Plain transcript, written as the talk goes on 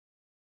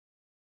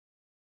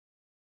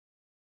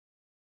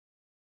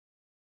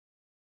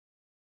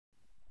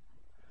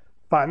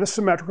Find the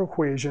symmetrical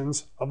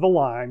equations of the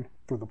line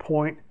through the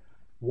point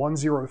 1,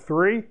 0,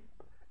 3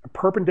 and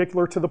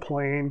perpendicular to the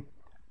plane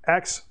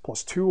x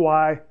plus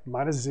 2y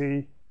minus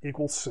z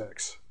equals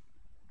 6.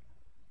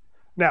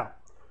 Now,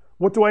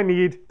 what do I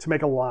need to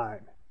make a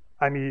line?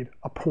 I need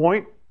a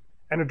point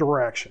and a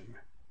direction.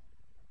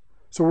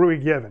 So what are we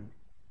given?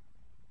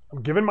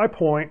 I'm given my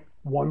point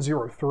 1,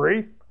 0,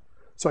 3,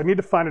 so I need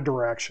to find a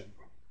direction.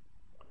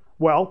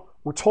 Well,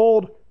 we're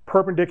told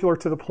perpendicular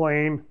to the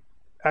plane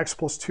x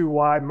plus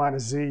 2y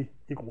minus z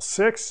equals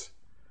 6.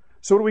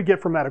 So what do we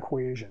get from that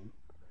equation?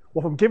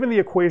 Well, if I'm given the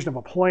equation of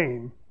a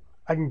plane,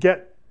 I can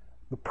get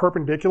the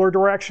perpendicular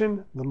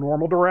direction, the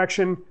normal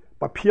direction,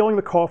 by peeling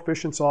the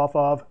coefficients off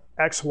of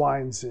x, y,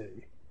 and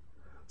z.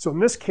 So in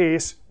this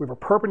case, we have a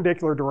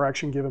perpendicular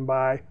direction given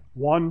by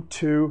 1,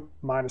 2,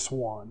 minus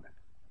 1.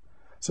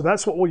 So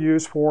that's what we'll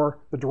use for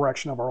the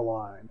direction of our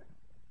line.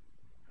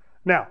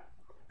 Now,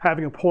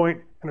 having a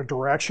point and a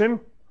direction,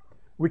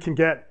 we can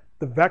get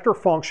the vector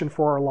function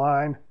for our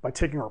line by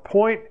taking our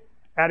point,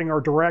 adding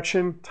our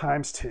direction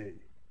times t.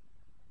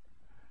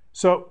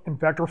 So in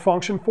vector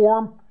function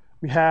form,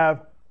 we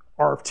have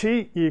r of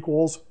t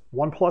equals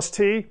 1 plus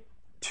t,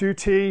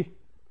 2t,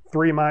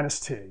 3 minus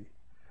t.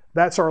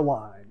 That's our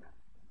line.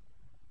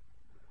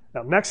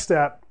 Now, next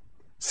step,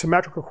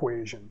 symmetric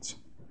equations.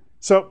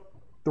 So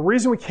the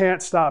reason we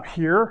can't stop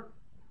here,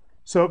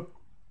 so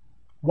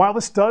while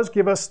this does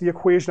give us the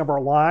equation of our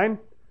line,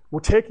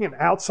 we're taking an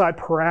outside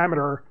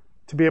parameter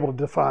to be able to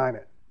define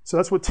it. So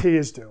that's what t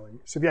is doing.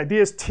 So the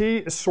idea is t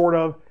is sort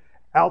of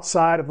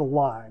outside of the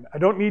line. I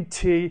don't need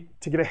t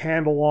to get a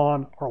handle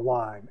on our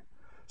line.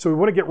 So we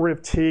want to get rid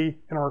of t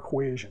in our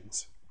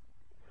equations.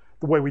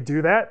 The way we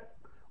do that,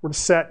 we're going to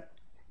set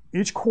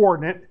each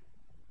coordinate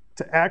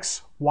to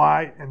x,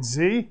 y, and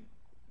z,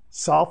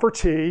 solve for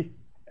t,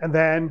 and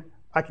then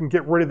I can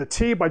get rid of the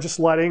t by just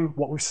letting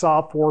what we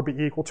solved for be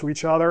equal to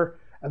each other,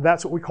 and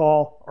that's what we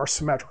call our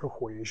symmetric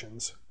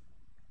equations.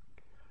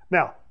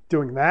 Now,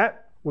 doing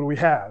that, what do we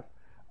have?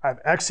 I have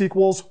x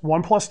equals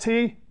 1 plus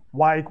t,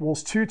 y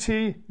equals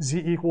 2t,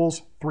 z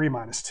equals 3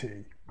 minus t.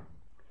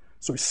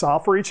 So we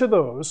solve for each of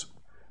those.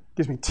 It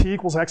gives me t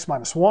equals x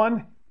minus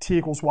 1, t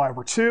equals y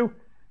over 2,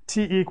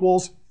 t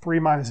equals 3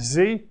 minus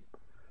z.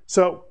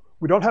 So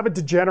we don't have a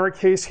degenerate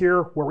case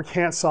here where we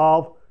can't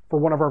solve for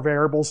one of our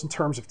variables in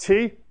terms of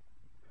t.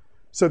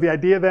 So the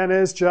idea then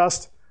is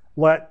just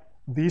let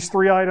these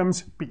three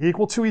items be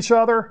equal to each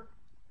other,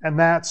 and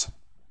that's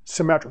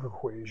symmetric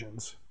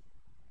equations.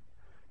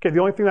 Okay, the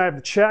only thing I have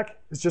to check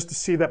is just to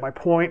see that my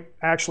point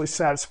actually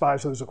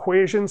satisfies those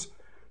equations.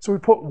 So we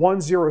put 1,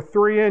 0,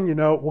 3 in,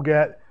 we'll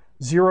get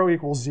 0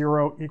 equals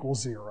 0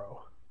 equals 0.